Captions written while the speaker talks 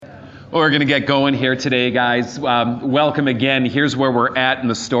We're going to get going here today, guys. Welcome again. Here's where we're at in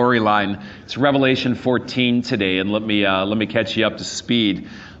the storyline. It's Revelation 14 today, and let me catch you up to speed,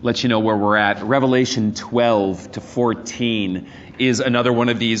 let you know where we're at. Revelation 12 to 14 is another one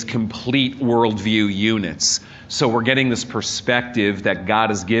of these complete worldview units. So we're getting this perspective that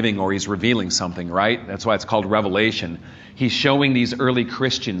God is giving, or He's revealing something, right? That's why it's called Revelation. He's showing these early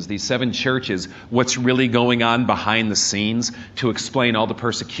Christians, these 7 churches, what's really going on behind the scenes to explain all the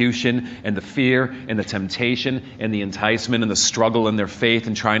persecution and the fear and the temptation and the enticement and the struggle in their faith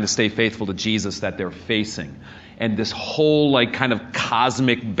and trying to stay faithful to Jesus that they're facing. And this whole kind of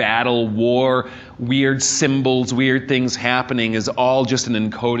cosmic battle, war, weird symbols, weird things happening is all just an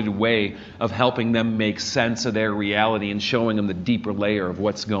encoded way of helping them make sense of their reality and showing them the deeper layer of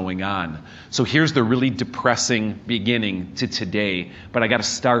what's going on. So here's the really depressing beginning to today, but I got to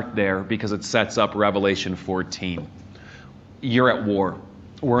start there because it sets up Revelation 14. You're at war.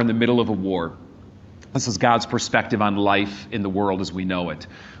 We're in the middle of a war. This is God's perspective on life in the world as we know it.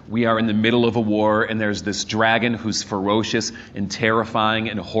 We are in the middle of a war, and there's this dragon who's ferocious and terrifying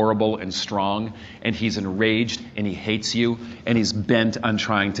and horrible and strong, and he's enraged, and he hates you, and he's bent on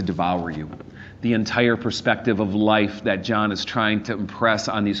trying to devour you. The entire perspective of life that John is trying to impress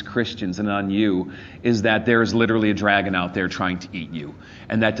on these Christians and on you is that there is literally a dragon out there trying to eat you.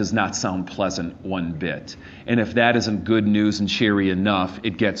 And that does not sound pleasant one bit. And if that isn't good news and cheery enough,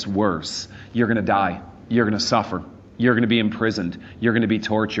 it gets worse. You're going to die. You're going to suffer. You're going to be imprisoned. You're going to be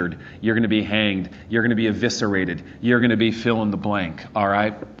tortured. You're going to be hanged. You're going to be eviscerated. You're going to be fill in the blank, all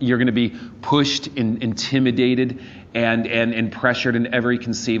right? You're going to be pushed and intimidated and pressured in every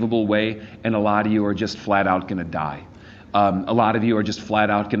conceivable way, and a lot of you are just flat out going to die. A lot of you are just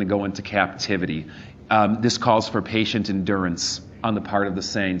flat out going to go into captivity. This calls for patient endurance on the part of the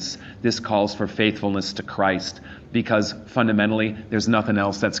saints. This calls for faithfulness to Christ, because fundamentally there's nothing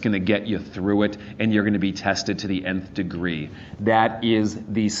else that's going to get you through it, and you're going to be tested to the nth degree. That is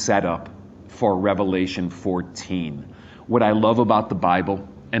the setup for Revelation 14. What I love about the Bible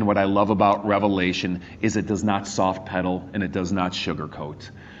and what I love about Revelation is it does not soft pedal and it does not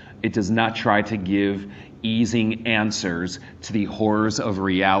sugarcoat. It does not try to give easing answers to the horrors of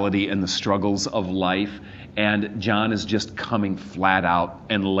reality and the struggles of life. And John is just coming flat out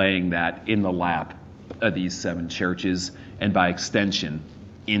and laying that in the lap of these 7 churches, and by extension,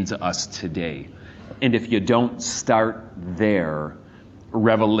 into us today. And if you don't start there,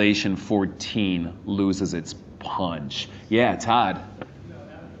 Revelation 14 loses its punch. Yeah, Todd.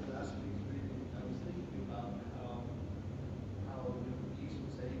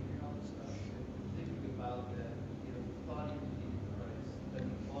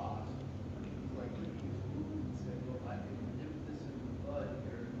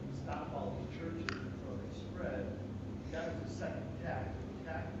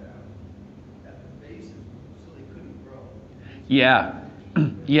 Yeah.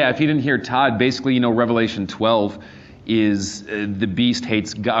 If you didn't hear Todd, basically, Revelation 12 is the beast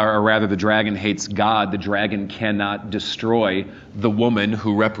hates God, or rather the dragon hates God. The dragon cannot destroy the woman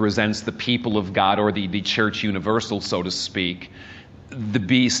who represents the people of God, or the church universal, so to speak. The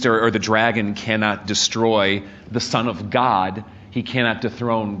beast or the dragon cannot destroy the Son of God. He cannot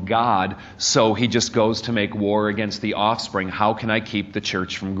dethrone God, so he just goes to make war against the offspring. How can I keep the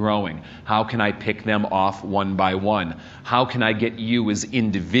church from growing? How can I pick them off one by one? How can I get you as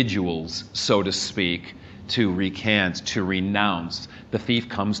individuals, so to speak, to recant, to renounce? The thief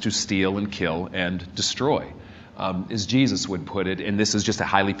comes to steal and kill and destroy, as Jesus would put it, and this is just a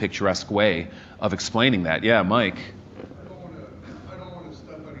highly picturesque way of explaining that. Yeah, Mike?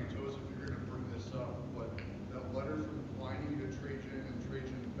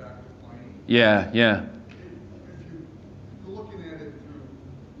 Yeah. If you're looking at it through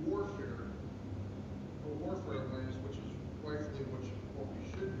warfare, or warfare lens, which is rightfully what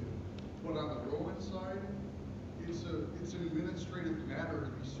we should do, but on the Roman side, it's an administrative matter to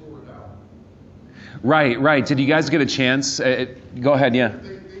be sorted out. Right. Did you guys get a chance? Go ahead, yeah. They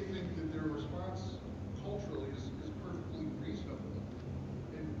think that their response culturally is perfectly reasonable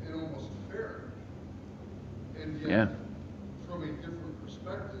and almost fair. And yet, from a different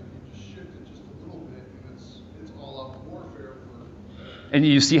perspective, and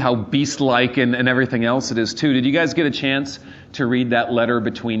you see how beast-like and everything else it is, too. Did you guys get a chance to read that letter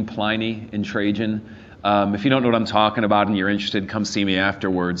between Pliny and Trajan? If you don't know what I'm talking about and you're interested, come see me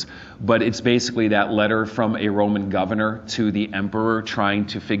afterwards. But it's basically that letter from a Roman governor to the emperor trying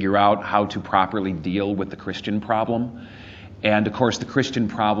to figure out how to properly deal with the Christian problem. And of course, the Christian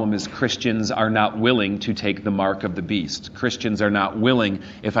problem is Christians are not willing to take the mark of the beast. Christians are not willing,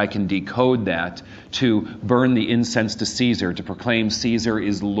 if I can decode that, to burn the incense to Caesar, to proclaim Caesar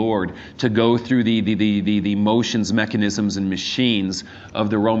is Lord, to go through the motions, mechanisms, and machines of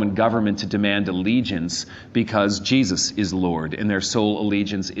the Roman government to demand allegiance, because Jesus is Lord and their sole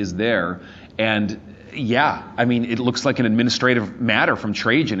allegiance is there. And yeah, I mean, it looks like an administrative matter from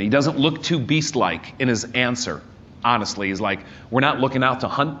Trajan. He doesn't look too beast-like in his answer. Honestly, he's like, we're not looking out to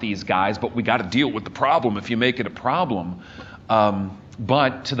hunt these guys, but we got to deal with the problem if you make it a problem.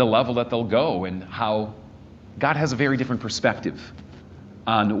 But to the level that they'll go, and how God has a very different perspective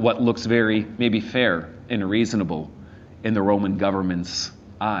on what looks very maybe fair and reasonable in the Roman government's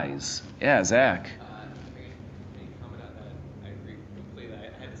eyes. Yeah, Zach. Comment on that. I agree completely.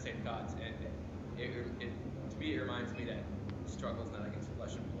 I had the same thoughts, and to me, it reminds me that the struggle is not against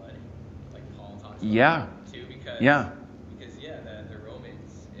flesh and blood, like Paul talks about. Yeah. Too, because the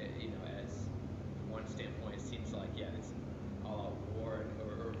Romans, as one standpoint, it seems like it's all out war,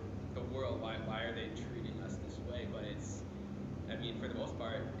 or the world. Why are they treating us this way? But for the most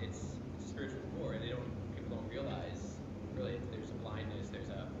part, it's a spiritual war, and people don't realize really there's a blindness.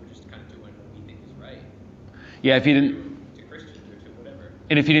 We're just kind of doing what we think is right. Yeah, if you didn't. To Christians or to whatever.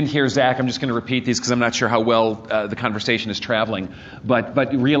 And if you didn't hear Zach, I'm just going to repeat these because I'm not sure how well the conversation is traveling.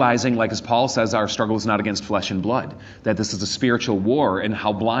 But realizing, like as Paul says, our struggle is not against flesh and blood, that this is a spiritual war, and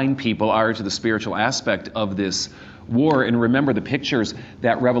how blind people are to the spiritual aspect of this war. And remember, the pictures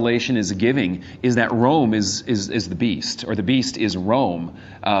that Revelation is giving is that Rome is the beast, or the beast is Rome.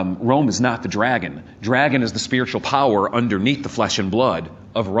 Rome is not the dragon. Dragon is the spiritual power underneath the flesh and blood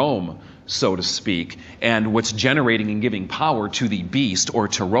of Rome, so to speak. And what's generating and giving power to the beast or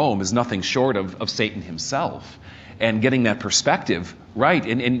to Rome is nothing short of Satan himself. And getting that perspective right.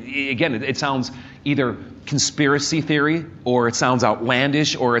 And again, it sounds either conspiracy theory, or it sounds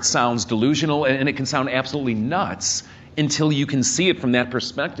outlandish, or it sounds delusional, and it can sound absolutely nuts until you can see it from that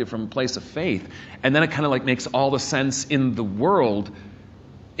perspective, from a place of faith. And then it kind of like makes all the sense in the world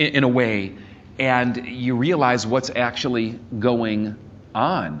in a way, and you realize what's actually going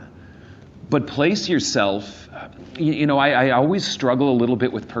on. But place yourself, I always struggle a little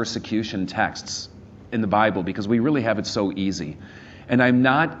bit with persecution texts in the Bible because we really have it so easy. And I'm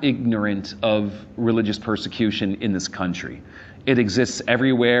not ignorant of religious persecution in this country. It exists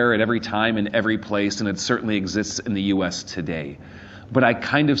everywhere, at every time, in every place, and it certainly exists in the U.S. today. But I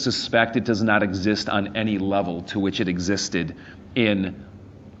kind of suspect it does not exist on any level to which it existed in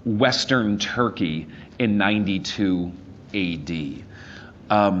Western Turkey in 92 A.D.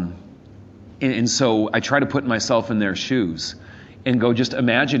 And so I try to put myself in their shoes and go, just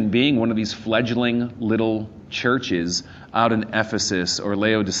imagine being one of these fledgling little churches out in Ephesus or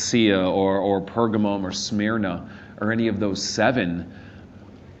Laodicea or Pergamum or Smyrna or any of those seven,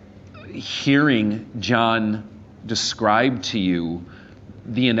 hearing John describe to you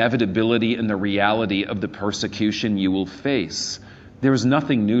the inevitability and the reality of the persecution you will face. There is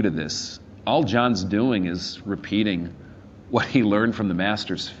nothing new to this. All John's doing is repeating what he learned from the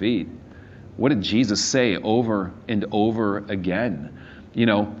Master's feet. What did Jesus say over and over again?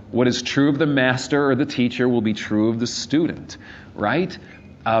 What is true of the master or the teacher will be true of the student, right?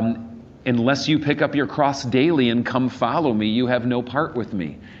 Unless you pick up your cross daily and come follow me, you have no part with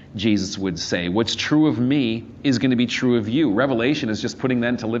me, Jesus would say. What's true of me is going to be true of you. Revelation is just putting that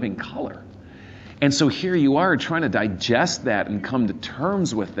into living color. And so here you are trying to digest that and come to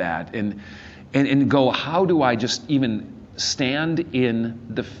terms with that and go, how do I just even stand in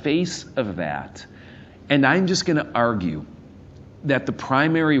the face of that? And I'm just going to argue that the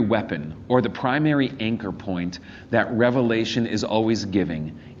primary weapon or the primary anchor point that Revelation is always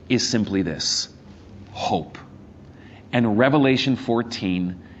giving is simply this: hope. And Revelation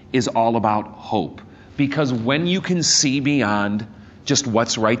 14 is all about hope. Because when you can see beyond just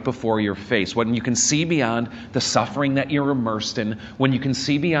what's right before your face, when you can see beyond the suffering that you're immersed in, when you can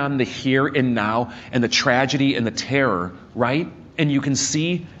see beyond the here and now and the tragedy and the terror, right? And you can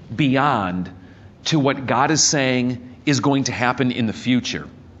see beyond to what God is saying is going to happen in the future,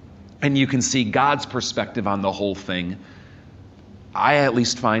 and you can see God's perspective on the whole thing, I at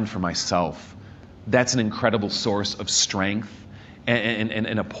least find for myself that's an incredible source of strength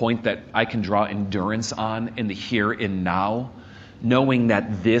and a point that I can draw endurance on in the here and now, knowing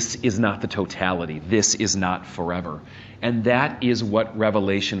that this is not the totality, this is not forever. And that is what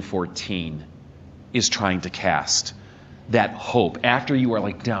Revelation 14 is trying to cast, that hope. After you are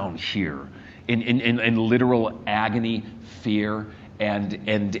like down here in literal agony, fear, and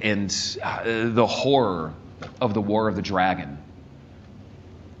the horror of the war of the dragon,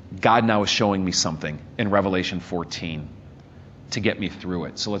 God now is showing me something in Revelation 14. to get me through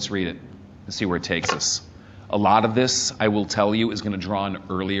it. So let's read it and see where it takes us. A lot of this, I will tell you, is going to draw on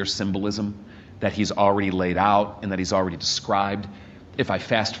earlier symbolism that he's already laid out and that he's already described. If I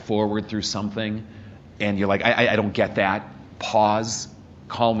fast forward through something and you're like, I don't get that, pause,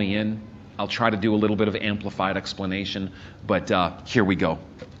 call me in. I'll try to do a little bit of amplified explanation, but here we go.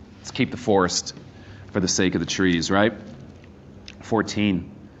 Let's keep the forest for the sake of the trees, right? 14.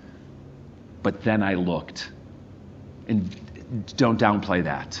 But then I looked. And don't downplay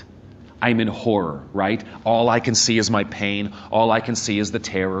that. I'm in horror, right? All I can see is my pain. All I can see is the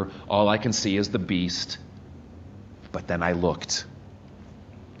terror. All I can see is the beast. But then I looked.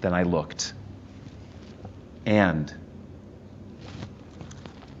 Then I looked. And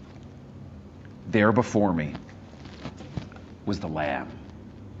there before me was the Lamb.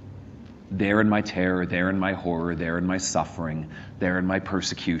 There in my terror, there in my horror, there in my suffering, there in my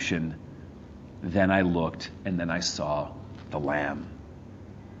persecution. Then I looked, and then I saw the Lamb.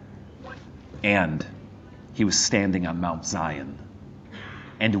 And he was standing on Mount Zion.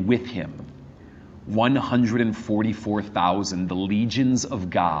 And with him, 144,000, the legions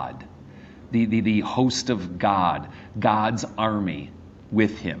of God, the host of God, God's army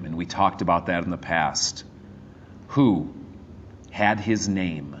with him. And we talked about that in the past. Who had his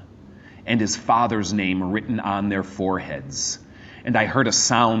name and his Father's name written on their foreheads. And I heard a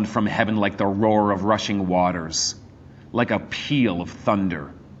sound from heaven like the roar of rushing waters, like a peal of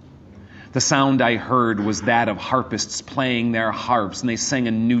thunder. The sound I heard was that of harpists playing their harps, and they sang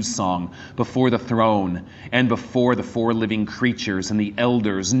a new song before the throne and before the four living creatures and the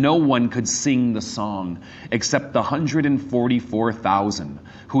elders. No one could sing the song except the 144,000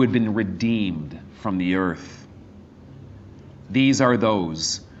 who had been redeemed from the earth. These are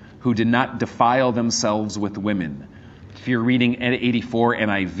those who did not defile themselves with women. If you're reading 84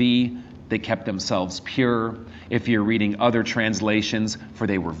 NIV, they kept themselves pure. If you're reading other translations, for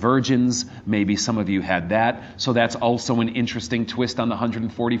they were virgins, maybe some of you had that. So that's also an interesting twist on the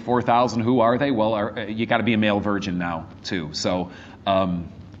 144,000. Who are they? Well, you got to be a male virgin now, too. So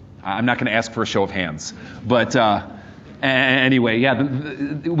I'm not going to ask for a show of hands. But anyway, yeah,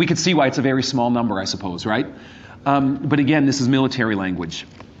 we could see why it's a very small number, I suppose, right? But again, this is military language.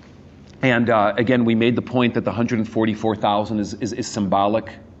 And again, we made the point that the 144,000 is symbolic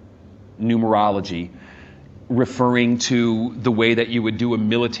numerology, referring to the way that you would do a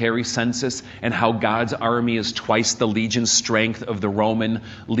military census and how God's army is twice the legion strength of the Roman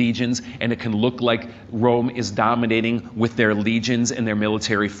legions. And it can look like Rome is dominating with their legions and their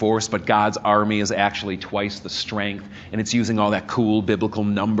military force, but God's army is actually twice the strength. And it's using all that cool biblical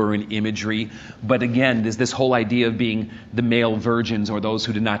number and imagery. But again, there's this whole idea of being the male virgins or those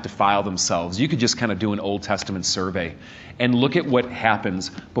who did not defile themselves. You could just kind of do an Old Testament survey and look at what happens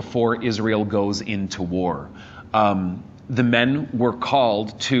before Israel goes into war. The men were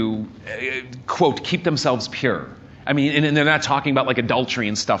called to, quote, keep themselves pure. I mean, and they're not talking about like adultery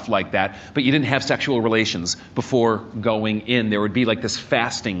and stuff like that, but you didn't have sexual relations before going in. There would be like this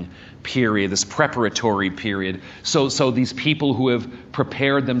fasting period, this preparatory period. So these people who have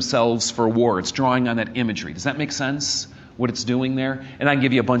prepared themselves for war, it's drawing on that imagery. Does that make sense, what it's doing there? And I can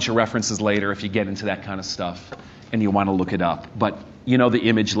give you a bunch of references later if you get into that kind of stuff and you want to look it up. But you know the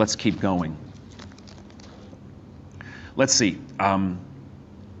image, let's keep going. Let's see.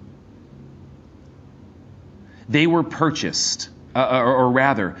 They were purchased, or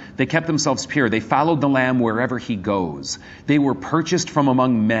rather, they kept themselves pure. They followed the Lamb wherever he goes. They were purchased from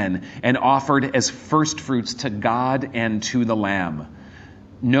among men and offered as firstfruits to God and to the Lamb.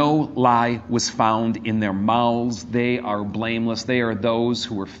 No lie was found in their mouths. They are blameless. They are those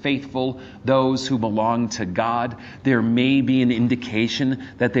who are faithful, those who belong to God. There may be an indication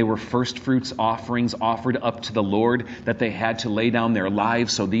that they were first fruits offerings offered up to the Lord, that they had to lay down their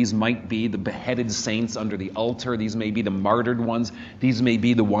lives. So these might be the beheaded saints under the altar. These may be the martyred ones. These may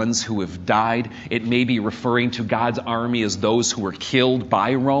be the ones who have died. It may be referring to God's army as those who were killed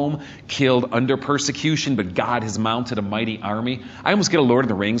by Rome, killed under persecution, but God has mounted a mighty army. I almost get a Lord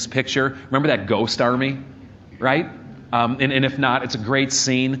of the Rings picture. Remember that ghost army, right? And if not, it's a great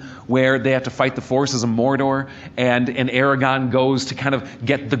scene where they have to fight the forces of Mordor, and Aragorn goes to kind of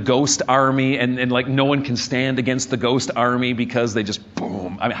get the ghost army, and like no one can stand against the ghost army because they just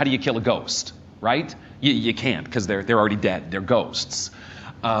boom. I mean, how do you kill a ghost, right? You can't, because they're already dead. They're ghosts.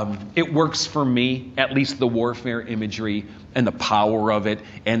 It works for me, at least the warfare imagery and the power of it,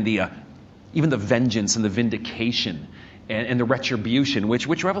 and even the vengeance and the vindication and the retribution,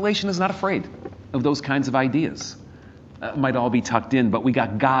 which Revelation is not afraid of those kinds of ideas. Might all be tucked in, but we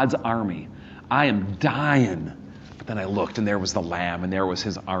got God's army. I am dying. But then I looked, and there was the Lamb, and there was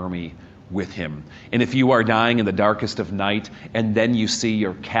his army with him. And if you are dying in the darkest of night, and then you see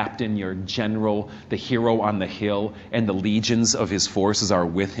your captain, your general, the hero on the hill, and the legions of his forces are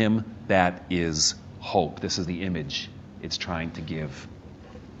with him, that is hope. This is the image it's trying to give.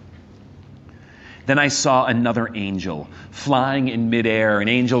 Then I saw another angel flying in midair, and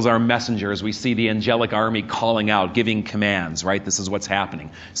angels are messengers. We see the angelic army calling out, giving commands, right? This is what's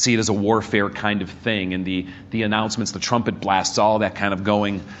happening. See it as a warfare kind of thing, and the announcements, the trumpet blasts, all that kind of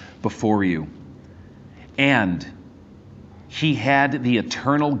going before you. And he had the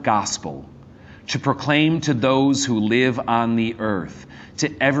eternal gospel to proclaim to those who live on the earth,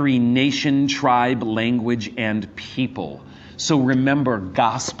 to every nation, tribe, language, and people. So remember,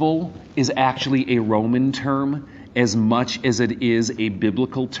 gospel is actually a Roman term as much as it is a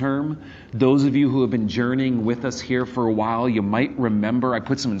biblical term. Those of you who have been journeying with us here for a while, you might remember I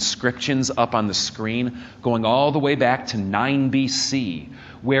put some inscriptions up on the screen going all the way back to 9 BC,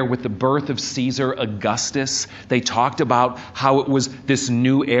 where with the birth of Caesar Augustus, they talked about how it was this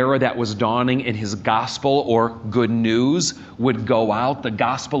new era that was dawning, and his gospel, or good news, would go out. The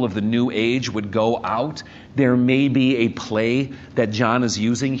gospel of the new age would go out. There may be a play that John is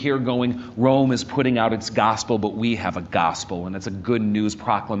using here going, Rome is putting out its gospel, but we have a gospel, and it's a good news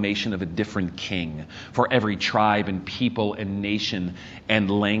proclamation of a different king for every tribe and people and nation and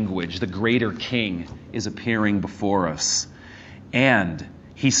language. The greater king is appearing before us. And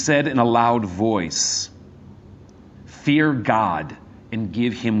he said in a loud voice, "Fear God and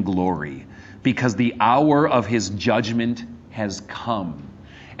give him glory, because the hour of his judgment has come."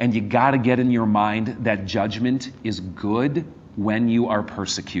 And you got to get in your mind that judgment is good when you are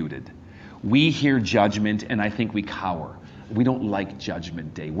persecuted. We hear judgment and I think we cower. We don't like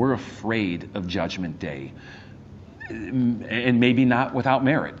Judgment Day. We're afraid of Judgment Day. And maybe not without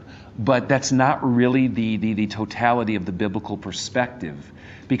merit. But that's not really the totality of the biblical perspective.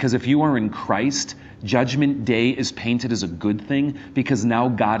 Because if you are in Christ, Judgment Day is painted as a good thing because now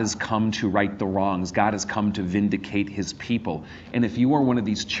God has come to right the wrongs. God has come to vindicate his people. And if you are one of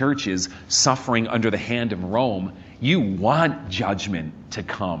these churches suffering under the hand of Rome, you want judgment to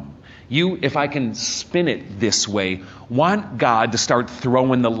come. You, if I can spin it this way, want God to start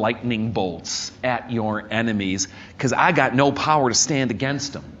throwing the lightning bolts at your enemies because I got no power to stand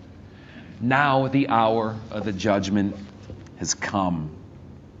against them. Now the hour of the judgment has come.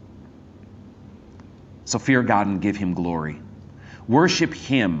 So fear God and give him glory. Worship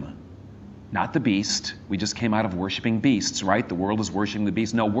him, not the beast. We just came out of worshiping beasts, right? The world is worshiping the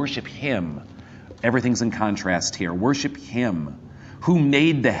beast. No, worship him. Everything's in contrast here. Worship him who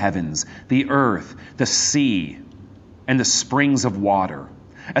made the heavens, the earth, the sea, and the springs of water.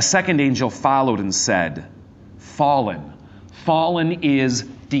 A second angel followed and said, "Fallen. Fallen is,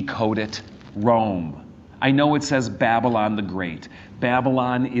 decode it, Rome." I know it says Babylon the Great.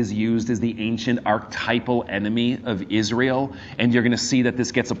 Babylon is used as the ancient archetypal enemy of Israel, and you're going to see that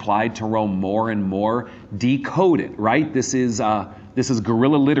this gets applied to Rome more and more. Decode it, right? This is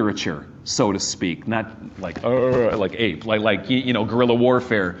guerrilla literature, so to speak, not like ape, like guerrilla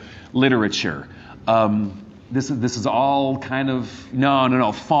warfare literature. This is all kind of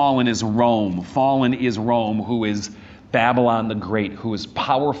no. Fallen is Rome. Fallen is Rome, who is Babylon the Great, who is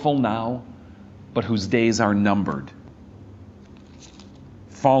powerful now, but whose days are numbered.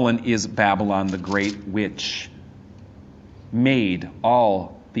 Fallen is Babylon the Great, which made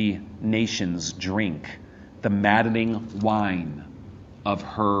all the nations drink the maddening wine of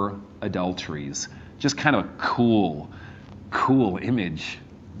her adulteries. Just kind of a cool image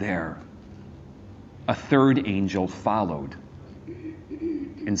there. A third angel followed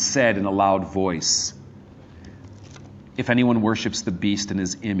and said in a loud voice, "If anyone worships the beast in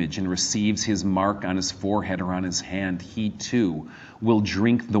his image and receives his mark on his forehead or on his hand, he too will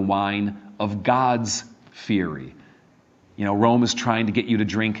drink the wine of God's fury." Rome is trying to get you to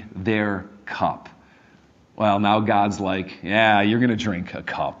drink their cup. Well, now God's like, yeah, you're going to drink a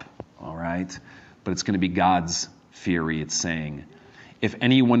cup, all right? But it's going to be God's fury, it's saying. "If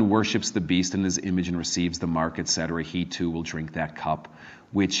anyone worships the beast in his image and receives the mark, etc., he too will drink that cup,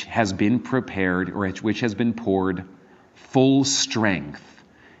 which has been prepared, or which has been poured full strength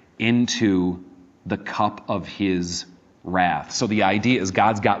into the cup of his wrath." So the idea is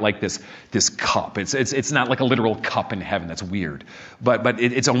God's got like this cup. It's not like a literal cup in heaven. That's weird. But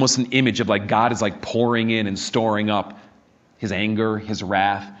it's almost an image of like God is like pouring in and storing up his anger, his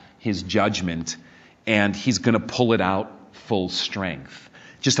wrath, his judgment, and he's going to pull it out full strength.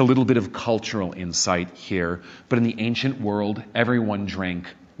 Just a little bit of cultural insight here. But in the ancient world, everyone drank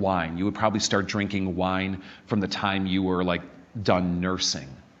wine. You would probably start drinking wine from the time you were like done nursing,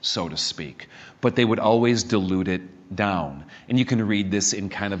 so to speak. But they would always dilute it down. And you can read this in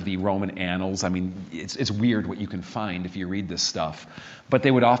kind of the Roman annals. I mean, it's weird what you can find if you read this stuff. But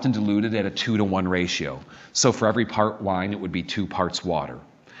they would often dilute it at a 2-to-1 ratio. So for every part wine, it would be 2 parts water.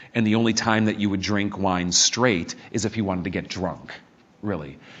 And the only time that you would drink wine straight is if you wanted to get drunk,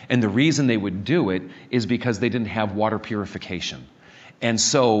 really. And the reason they would do it is because they didn't have water purification. And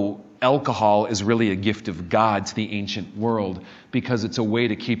so alcohol is really a gift of God to the ancient world because it's a way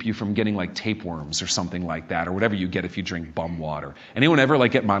to keep you from getting like tapeworms or something like that, or whatever you get if you drink bum water. Anyone ever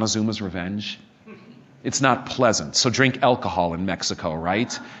like get Montezuma's Revenge? It's not pleasant. So drink alcohol in Mexico,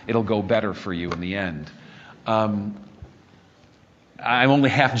 right? It'll go better for you in the end. I'm only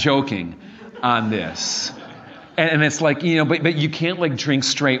half joking on this. And it's like, but you can't like drink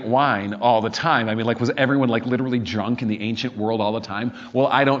straight wine all the time. I mean, like, was everyone like literally drunk in the ancient world all the time? Well,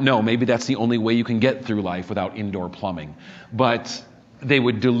 I don't know. Maybe that's the only way you can get through life without indoor plumbing. But they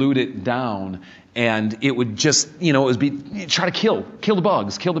would dilute it down, and it would just, it would be, try to kill the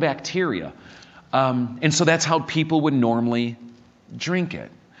bugs, kill the bacteria. And so that's how people would normally drink it.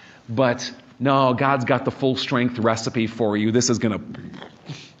 But no, God's got the full strength recipe for you. This is going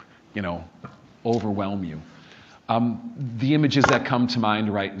to, overwhelm you. The images that come to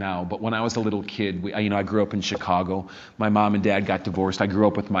mind right now, but when I was a little kid, I grew up in Chicago. My mom and dad got divorced. I grew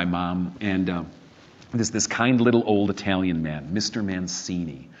up with my mom, and this kind little old Italian man, Mr.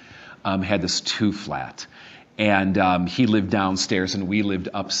 Mancini, had this 2-flat. And he lived downstairs and we lived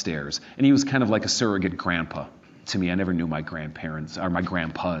upstairs. And he was kind of like a surrogate grandpa to me. I never knew my grandparents, or my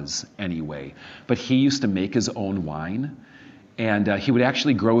grandpas anyway. But he used to make his own wine. And he would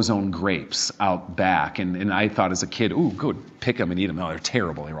actually grow his own grapes out back. And I thought as a kid, ooh, good, pick them and eat them. No, they're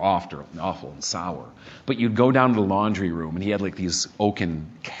terrible. They were awful and sour. But you'd go down to the laundry room and he had like these oaken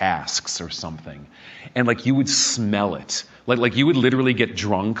casks or something. And like you would smell it. Like you would literally get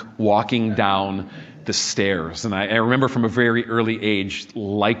drunk walking down the stairs. And I remember from a very early age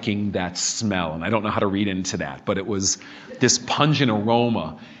liking that smell. And I don't know how to read into that, but it was this pungent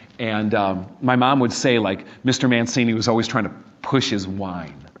aroma. And my mom would say, like, Mr. Mancini was always trying to push his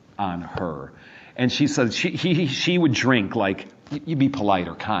wine on her. And she said she would drink, like, you'd be polite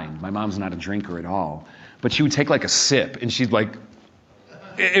or kind. My mom's not a drinker at all. But she would take, like, a sip, and she'd, like,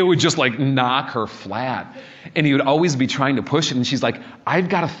 it would just, like, knock her flat. And he would always be trying to push it. And she's like, I've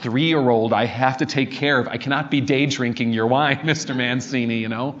got a 3-year-old I have to take care of. I cannot be day drinking your wine, Mr. Mancini,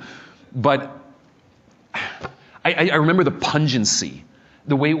 But I remember the pungency.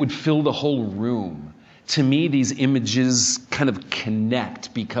 The way it would fill the whole room. To me, these images kind of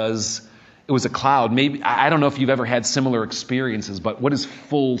connect because it was a cloud. Maybe, I don't know if you've ever had similar experiences, but what is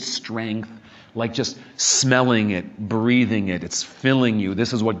full strength? Like just smelling it, breathing it, it's filling you.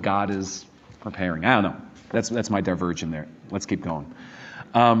 This is what God is preparing. I don't know. That's my diversion there. Let's keep going.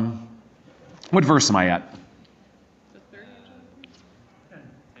 What verse am I at?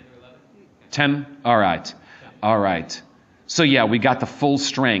 10? All right. So yeah, we got the full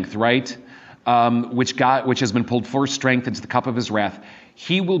strength, right? Which has been pulled for strength into the cup of his wrath.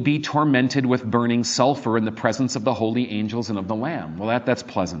 He will be tormented with burning sulfur in the presence of the holy angels and of the Lamb. Well, that's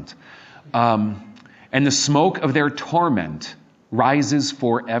pleasant. And the smoke of their torment rises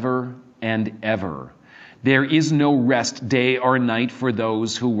forever and ever. There is no rest day or night for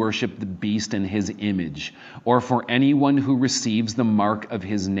those who worship the beast and his image, or for anyone who receives the mark of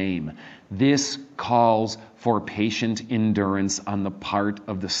his name. This calls for patient endurance on the part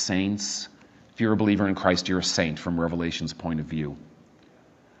of the saints. If you're a believer in Christ, you're a saint from Revelation's point of view,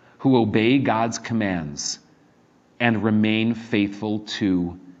 who obey God's commands and remain faithful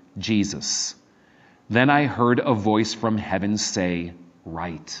to Jesus. Then I heard a voice from heaven say,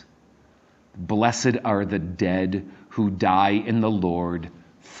 "Write, blessed are the dead who die in the Lord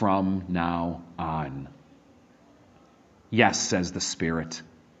from now on." Yes, says the Spirit,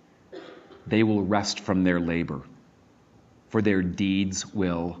 they will rest from their labor, for their deeds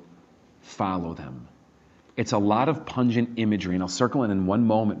will follow them. It's a lot of pungent imagery, and I'll circle it in one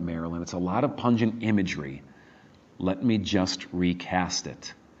moment, Marilyn. It's a lot of pungent imagery. Let me just recast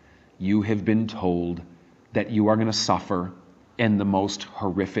it. You have been told that you are going to suffer in the most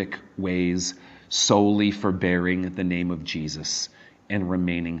horrific ways solely for bearing the name of Jesus and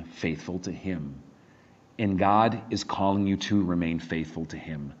remaining faithful to him. And God is calling you to remain faithful to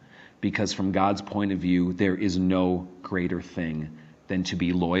him, because from God's point of view, there is no greater thing than to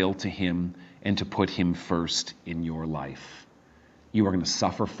be loyal to him and to put him first in your life. You are going to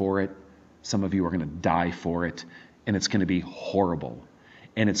suffer for it. Some of you are going to die for it, and it's going to be horrible.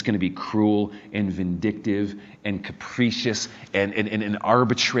 And it's going to be cruel and vindictive and capricious and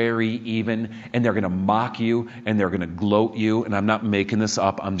arbitrary even. And they're going to mock you and they're going to gloat you. And I'm not making this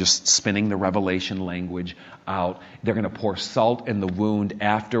up. I'm just spinning the Revelation language out. They're going to pour salt in the wound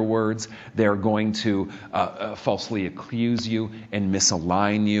afterwards. They're going to falsely accuse you and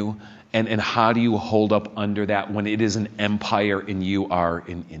misalign you. And how do you hold up under that when it is an empire and you are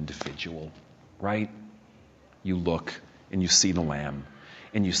an individual, right? You look and you see the Lamb.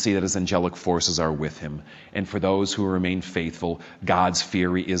 And you see that his angelic forces are with him. And for those who remain faithful, God's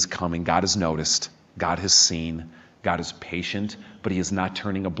fury is coming. God has noticed. God has seen. God is patient, but he is not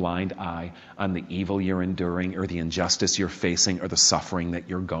turning a blind eye on the evil you're enduring or the injustice you're facing or the suffering that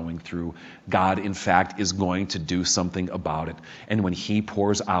you're going through. God, in fact, is going to do something about it. And when he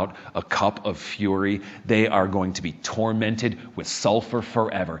pours out a cup of fury, they are going to be tormented with sulfur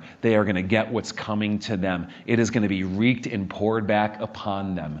forever. They are going to get what's coming to them. It is going to be wreaked and poured back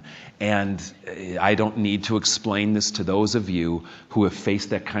upon them. And I don't need to explain this to those of you who have faced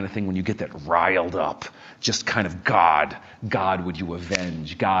that kind of thing when you get that riled up. Just kind of, God, would you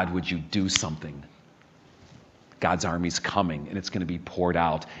avenge? God, would you do something? God's army's coming, and it's going to be poured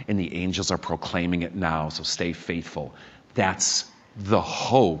out, and the angels are proclaiming it now, so stay faithful. That's the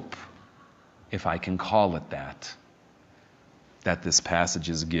hope, if I can call it that this passage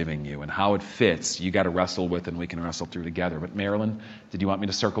is giving you. And how it fits, you got to wrestle with, and we can wrestle through together. But Marilyn, did you want me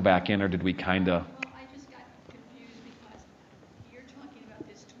to circle back in, or did we kind of... I just got confused because you're talking about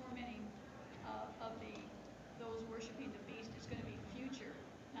this tormenting of those worshiping the beast is going to be future,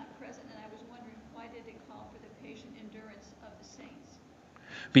 not present. And I was wondering, why did it call for the patient endurance of the saints?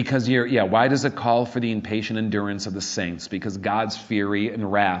 Because why does it call for the impatient endurance of the saints? Because God's fury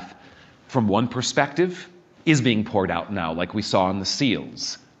and wrath, from one perspective, is being poured out now, like we saw in the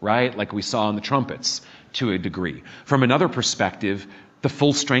seals, right? Like we saw in the trumpets, to a degree. From another perspective, the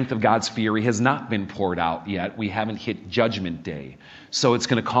full strength of God's fury has not been poured out yet. We haven't hit Judgment Day. So it's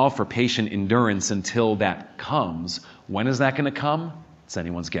going to call for patient endurance until that comes. When is that going to come? It's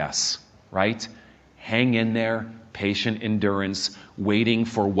anyone's guess, right? Hang in there, patient endurance, waiting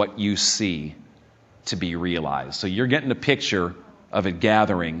for what you see to be realized. So you're getting a picture of it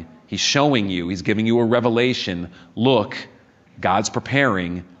gathering. He's showing you, he's giving you a revelation. Look, God's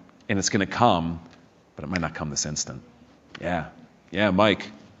preparing, and it's going to come, but it might not come this instant. Yeah, Mike.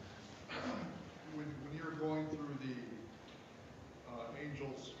 When you're going through the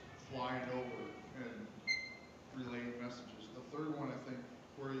angels flying over and relaying messages, the third one, I think,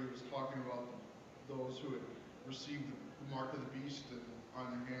 where he was talking about those who had received the mark of the beast and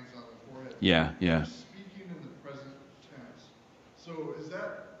on their hands, on their forehead. Yeah. Speaking in the present tense. So is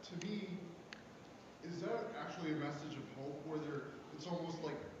that, to me, is that actually a message of hope where it's almost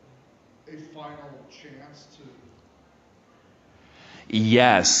like a final chance to...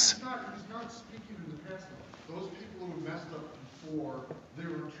 Yes. He's not speaking in the past. Those people who messed up before, they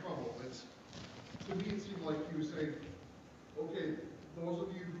were in trouble. To me, it seemed like he was saying, okay, those of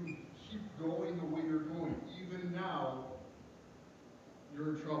you who keep going the way you're going, even now,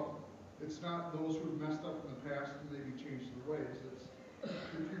 you're in trouble. It's not those who have messed up in the past and maybe changed their ways. It's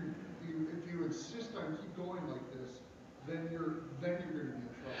if you insist on keep going like this, then you're going to be in trouble.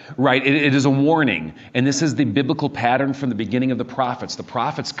 Right, it is a warning. And this is the biblical pattern from the beginning of the prophets. The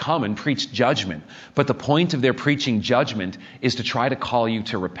prophets come and preach judgment. But the point of their preaching judgment is to try to call you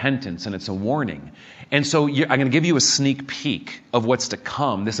to repentance, and it's a warning. And so I'm going to give you a sneak peek of what's to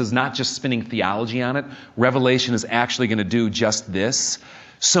come. This is not just spinning theology on it. Revelation is actually going to do just this.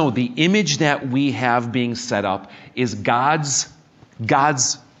 So the image that we have being set up is God's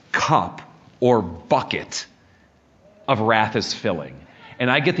cup or bucket of wrath is filling. And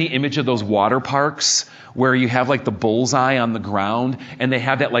I get the image of those water parks where you have like the bullseye on the ground and they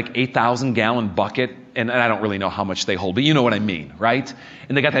have that like 8,000 gallon bucket, and I don't really know how much they hold, but you know what I mean, right?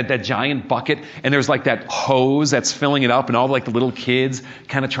 And they got that giant bucket, and there's like that hose that's filling it up, and all like the little kids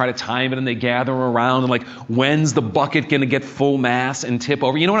kind of try to time it, and they gather around and like, when's the bucket going to get full mass and tip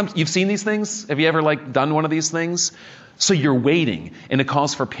over? You know what you've seen these things? Have you ever like done one of these things? So you're waiting, and it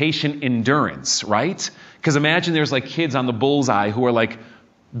calls for patient endurance, right? Because imagine there's like kids on the bullseye who are like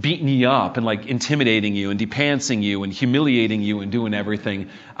beating you up and like intimidating you and depantsing you and humiliating you and doing everything.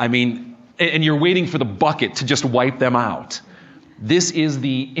 I mean, and you're waiting for the bucket to just wipe them out. This is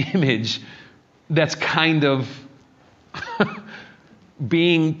the image that's kind of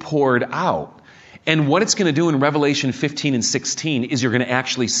being poured out. And what it's going to do in Revelation 15 and 16 is you're going to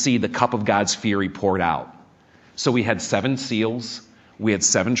actually see the cup of God's fury poured out. So we had 7 seals. We had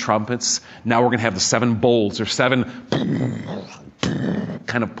 7 trumpets. Now we're going to have the 7 bowls, or 7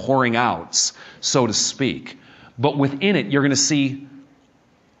 kind of pouring outs, so to speak. But within it, you're going to see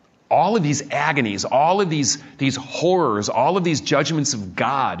all of these agonies, all of these horrors, all of these judgments of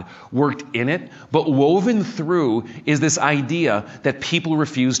God worked in it, but woven through is this idea that people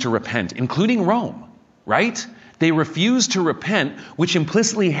refuse to repent, including Rome, right? They refuse to repent, which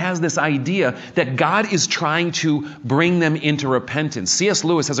implicitly has this idea that God is trying to bring them into repentance. C.S.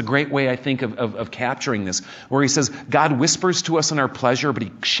 Lewis has a great way, I think, of capturing this, where he says, God whispers to us in our pleasure, but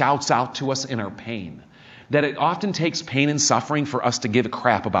he shouts out to us in our pain. That it often takes pain and suffering for us to give a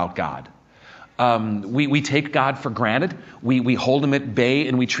crap about God. We take God for granted. We hold him at bay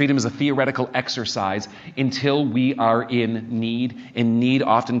and we treat him as a theoretical exercise until we are in need. And need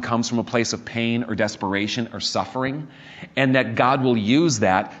often comes from a place of pain or desperation or suffering. And that God will use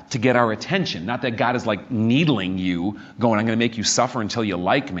that to get our attention. Not that God is like needling you, going, I'm going to make you suffer until you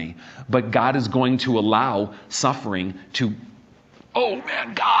like me. But God is going to allow suffering to, oh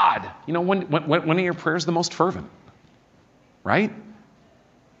man, God. You know, when are your prayers the most fervent? Right?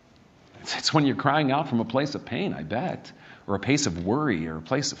 It's when you're crying out from a place of pain, I bet, or a place of worry, or a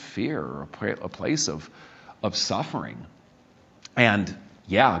place of fear, or a place of suffering. And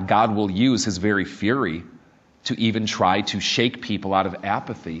yeah, God will use his very fury to even try to shake people out of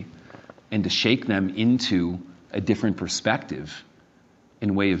apathy and to shake them into a different perspective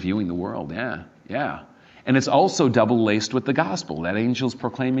and way of viewing the world. Yeah. And it's also double-laced with the gospel. That angel's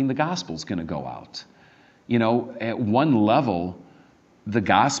proclaiming the gospel's going to go out. You know, at one level, the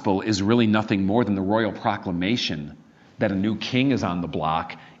gospel is really nothing more than the royal proclamation that a new king is on the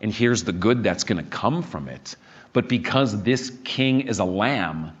block, and here's the good that's going to come from it. But because this king is a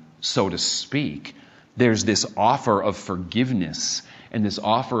lamb, so to speak, there's this offer of forgiveness and this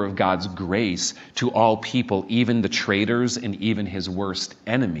offer of God's grace to all people, even the traitors and even his worst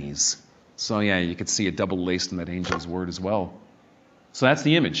enemies. So yeah, you could see it double-laced in that angel's word as well. So that's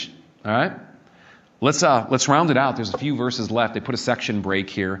the image, all right? Let's round it out. There's a few verses left. They put a section break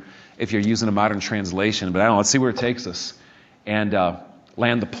here if you're using a modern translation. But I don't know. Let's see where it takes us. And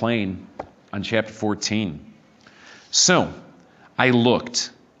land the plane on chapter 14. So I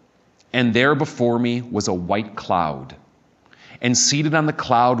looked, and there before me was a white cloud. And seated on the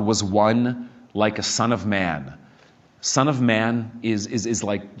cloud was one like a son of man. Son of man is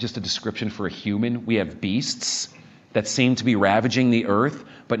like just a description for a human. We have beasts that seem to be ravaging the earth,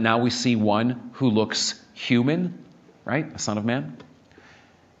 but now we see one who looks human, right? A son of man.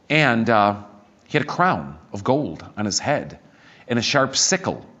 And he had a crown of gold on his head and a sharp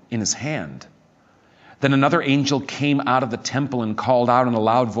sickle in his hand. Then another angel came out of the temple and called out in a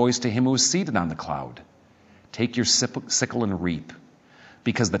loud voice to him who was seated on the cloud, take your sickle and reap,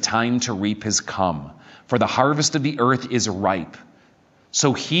 because the time to reap has come, for the harvest of the earth is ripe.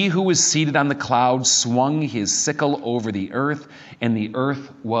 So he who was seated on the cloud swung his sickle over the earth, and the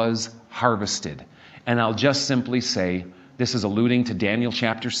earth was harvested. And I'll just simply say, this is alluding to Daniel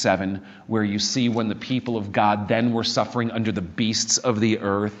chapter 7, where you see when the people of God then were suffering under the beasts of the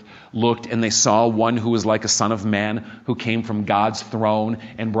earth, looked and they saw one who was like a son of man, who came from God's throne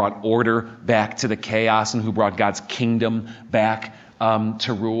and brought order back to the chaos, and who brought God's kingdom back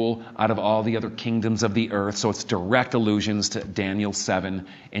to rule out of all the other kingdoms of the earth. So it's direct allusions to Daniel 7,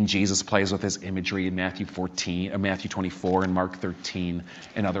 and Jesus plays with his imagery in Matthew 24 and Mark 13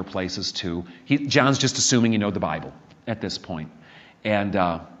 and other places too. John's just assuming you know the Bible at this point. And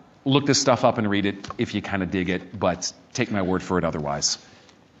look this stuff up and read it if you kind of dig it, but take my word for it otherwise.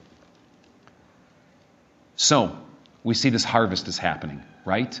 So we see this harvest is happening,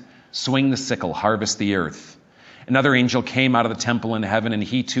 right? Swing the sickle, harvest the earth. Another angel came out of the temple in heaven, and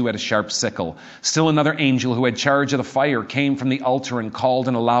he too had a sharp sickle. Still another angel who had charge of the fire came from the altar and called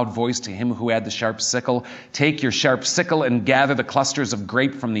in a loud voice to him who had the sharp sickle, take your sharp sickle and gather the clusters of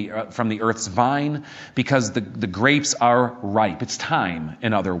grape from the earth's vine, because the grapes are ripe. It's time,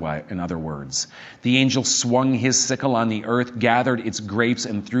 in other words. The angel swung his sickle on the earth, gathered its grapes,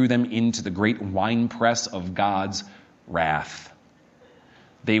 and threw them into the great winepress of God's wrath.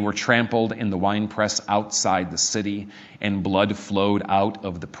 They were trampled in the winepress outside the city, and blood flowed out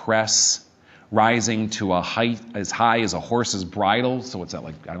of the press, rising to a height as high as a horse's bridle. So what's that,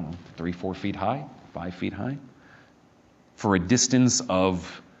 like, 3-4 feet high, 5 feet high? For a distance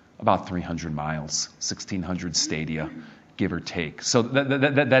of about 300 miles, 1,600 stadia, give or take. So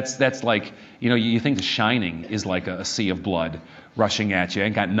that's like, you think The Shining is like a sea of blood rushing at you. I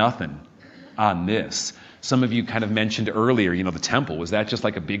ain't got nothing on this. Some of you kind of mentioned earlier, the temple. Was that just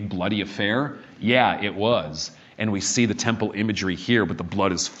like a big bloody affair? Yeah, it was. And we see the temple imagery here, but the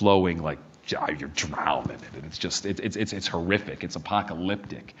blood is flowing like you're drowning in it. It's just, it's horrific. It's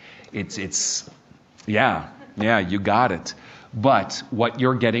apocalyptic. Yeah, you got it. But what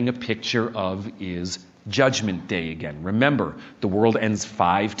you're getting a picture of is Judgment Day again. Remember, the world ends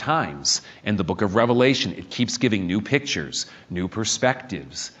 5 times. In the book of Revelation, it keeps giving new pictures, new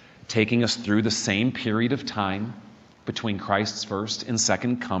perspectives, taking us through the same period of time between Christ's first and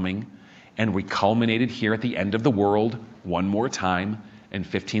second coming. And we culminated here at the end of the world one more time. And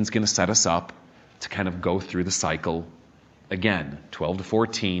 15 is going to set us up to kind of go through the cycle again. 12 to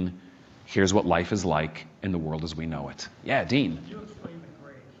 14, here's what life is like in the world as we know it. Yeah, Dean. Could you explain the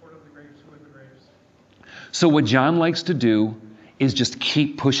graves? What are the graves? Who are the graves? So what John likes to do is just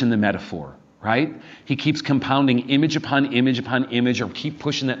keep pushing the metaphor, right? He keeps compounding image upon image upon image, or keep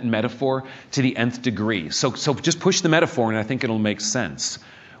pushing that metaphor to the nth degree. So just push the metaphor, and I think it'll make sense.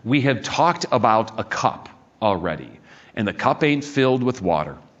 We have talked about a cup already, and the cup ain't filled with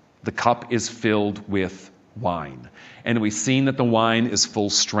water. The cup is filled with wine. And we've seen that the wine is full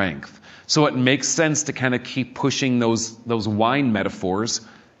strength. So it makes sense to kind of keep pushing those wine metaphors.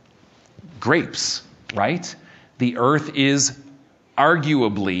 Grapes, right? The earth is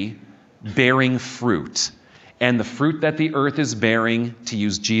arguably bearing fruit. And the fruit that the earth is bearing, to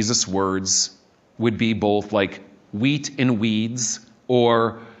use Jesus' words, would be both like wheat and weeds,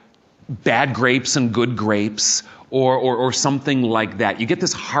 or bad grapes and good grapes, or something like that. You get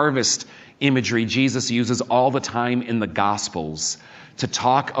this harvest imagery Jesus uses all the time in the Gospels to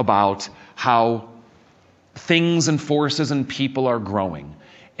talk about how things and forces and people are growing.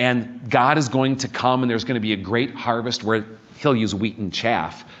 And God is going to come, and there's going to be a great harvest where he'll use wheat and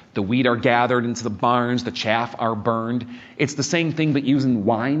chaff. The wheat are gathered into the barns, the chaff are burned. It's the same thing, but using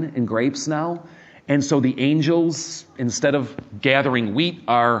wine and grapes now. And so the angels, instead of gathering wheat,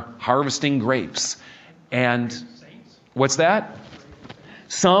 are harvesting grapes. And what's that?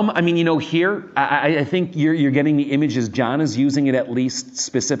 Some, here, I think you're getting the images. John is using it at least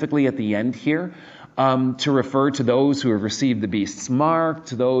specifically at the end here to refer to those who have received the beast's mark,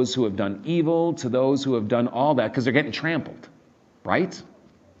 to those who have done evil, to those who have done all that, because they're getting trampled, right?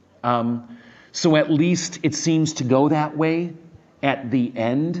 So at least it seems to go that way at the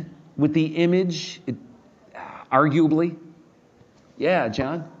end with the image, arguably. Yeah,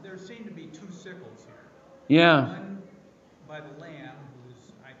 John? There seem to be 2 sickles here. Yeah. One by the Lamb,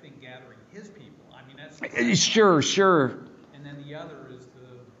 who's, I think, gathering his people. Sure. And then the other is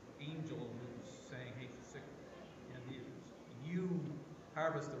the angel who's saying, hey, the sickle. And you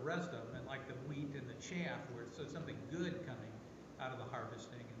harvest the rest of them, and like the wheat and the chaff, where it's something good coming out of the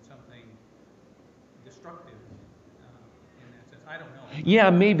harvesting and something destructive in that sense. I don't know. Yeah,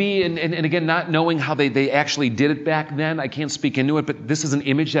 maybe, and again, not knowing how they actually did it back then, I can't speak into it, but this is an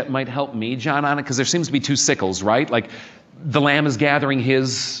image that might help me, John, on it, because there seems to be 2 sickles, right? Like, the lamb is gathering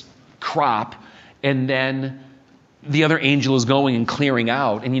his crop, and then the other angel is going and clearing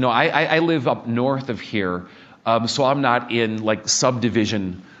out. And, I live up north of here, so I'm not in, like,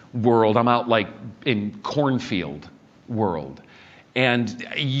 subdivision world. I'm out, like, in cornfield world. And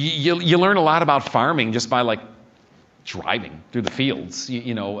you learn a lot about farming just by, like, driving through the fields,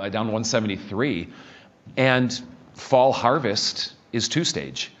 down 173. And fall harvest is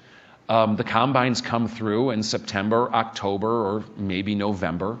 2-stage. The combines come through in September, October, or maybe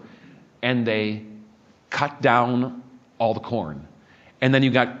November, and they cut down all the corn. And then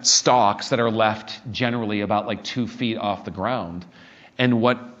you got stalks that are left generally about like 2 feet off the ground. And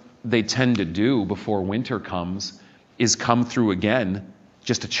what they tend to do before winter comes is come through again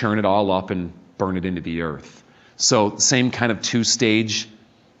just to churn it all up and burn it into the earth. So same kind of 2-stage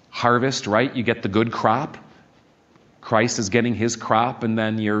harvest, right? You get the good crop. Christ is getting his crop, and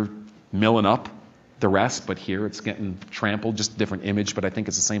then you're milling up the rest. But here it's getting trampled, just a different image, but I think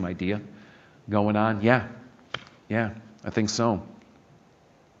it's the same idea going on. Yeah, I think so.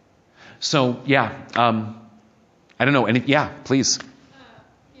 So, yeah, I don't know. Please.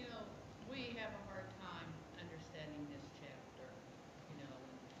 We have a hard time understanding this chapter.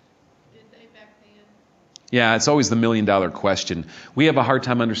 Did they back then? Yeah, it's always the million-dollar question. We have a hard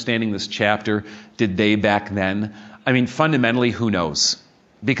time understanding this chapter. Did they back then? Fundamentally, who knows?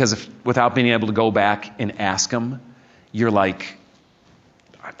 Because without being able to go back and ask them, you're like,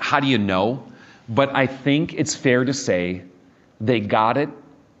 how do you know? But I think it's fair to say they got it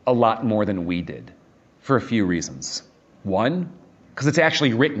a lot more than we did for a few reasons. One, because it's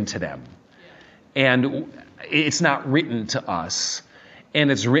actually written to them. And it's not written to us.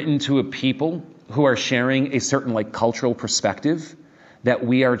 And it's written to a people who are sharing a certain cultural perspective that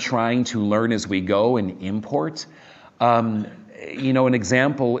we are trying to learn as we go and import. An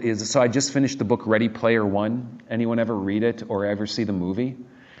example is, so I just finished the book Ready Player One. Anyone ever read it or ever see the movie?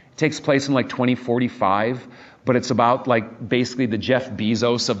 It takes place in 2045, but it's about basically the Jeff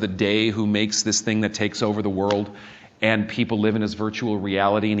Bezos of the day who makes this thing that takes over the world. and people live in his virtual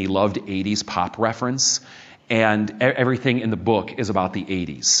reality, and he loved 80s pop reference. And everything in the book is about the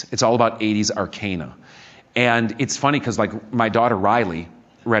 80s. It's all about 80s arcana. And it's funny because, like, my daughter Riley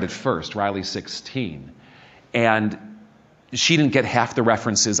read it first. Riley's 16. And she didn't get half the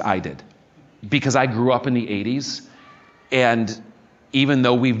references I did because I grew up in the 80s. And even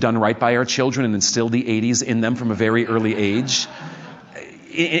though we've done right by our children and instilled the 80s in them from a very early age,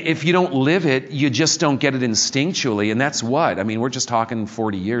 if you don't live it, you just don't get it instinctually. And that's what? I mean, we're just talking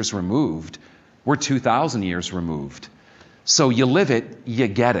 40 years removed. We're 2,000 years removed. So you live it, you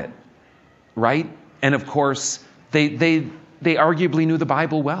get it, right? And of course, they arguably knew the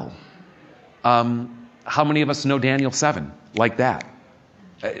Bible well. How many of us know Daniel 7 like that?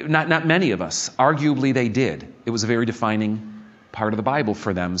 Not many of us. Arguably, they did. It was a very defining part of the Bible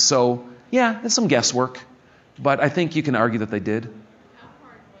for them. So, yeah, there's some guesswork, but I think you can argue that they did. How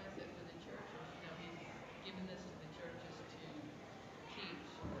hard was it for the churches? You know, he's given this to the churches to teach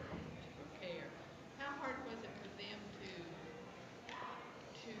or to prepare. How hard was it for them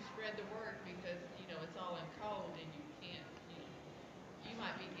to spread the word? Because, you know, it's all in code and you can't, you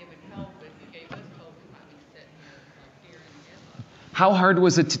might be given code, but if you gave us code, we might be sitting here like here in the How hard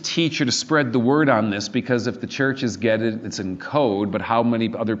was it to teach or to spread the word on this? Because if the churches get it, it's in code, but how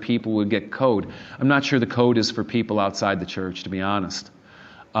many other people would get code? I'm not sure the code is for people outside the church, to be honest.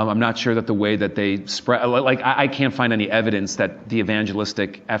 I'm not sure that the way that they spread, like I can't find any evidence that the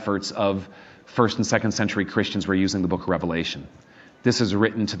evangelistic efforts of first and second century Christians were using the book of Revelation. This is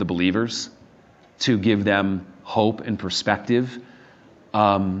written to the believers to give them hope and perspective,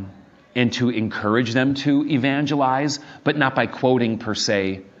 and to encourage them to evangelize, but not by quoting per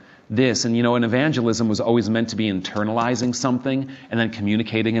se this. And an evangelism was always meant to be internalizing something and then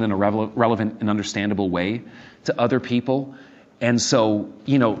communicating it in a relevant and understandable way to other people. And so,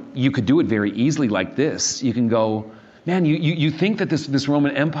 you could do it very easily like this. You can go, man, you think that this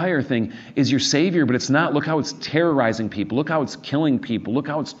Roman Empire thing is your savior, but it's not. Look how it's terrorizing people. Look how it's killing people. Look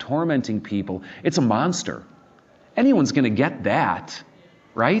how it's tormenting people. It's a monster. Anyone's going to get that,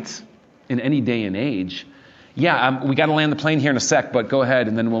 right? In any day and age. Yeah, we got to land the plane here in a sec, but go ahead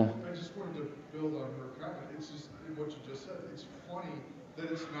and then we'll... I just wanted to build on her comment. It's just what you just said. It's funny that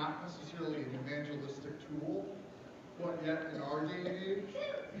it's not necessarily an evangelistic tool, but yet in our day and age,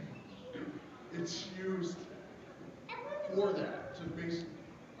 it's used for that. To basically,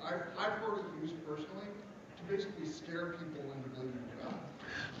 I've heard it used personally to basically scare people into believing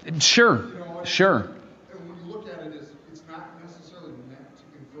in God. Sure, sure. And when you look at it, it's not necessarily meant to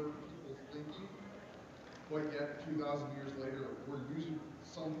convert people's thinking, but yet 2,000 years later,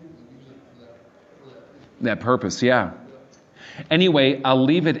 some people use it for that reason. That purpose, yeah. Anyway, I'll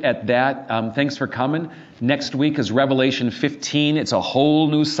leave it at that. Thanks for coming. Next week is Revelation 15. It's a whole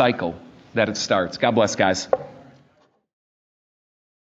new cycle that it starts. God bless, guys.